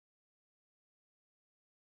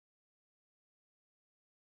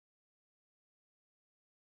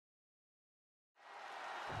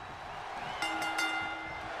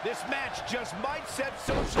This match just might set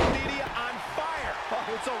social media on fire. Oh,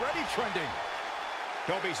 it's already trending.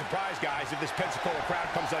 Don't be surprised, guys, if this Pensacola crowd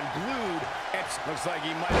comes unglued. It looks like he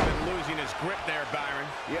might have been losing his grip there, Byron.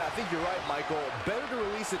 Yeah, I think you're right, Michael. Better to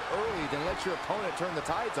release it early than let your opponent turn the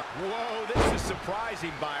tides on. Whoa, this is surprising,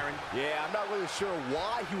 Byron. Yeah, I'm not really sure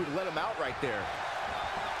why he would let him out right there.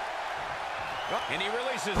 And he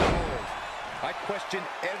releases the hold. I question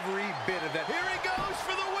every bit of that. Here he goes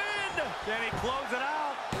for the win! Can he close it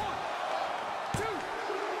out? 1, 2,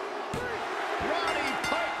 3. Roddy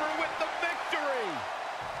Piper with the victory!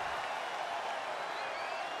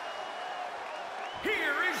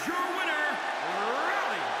 Here is your winner,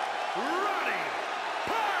 Roddy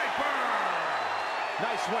Piper!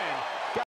 Nice win.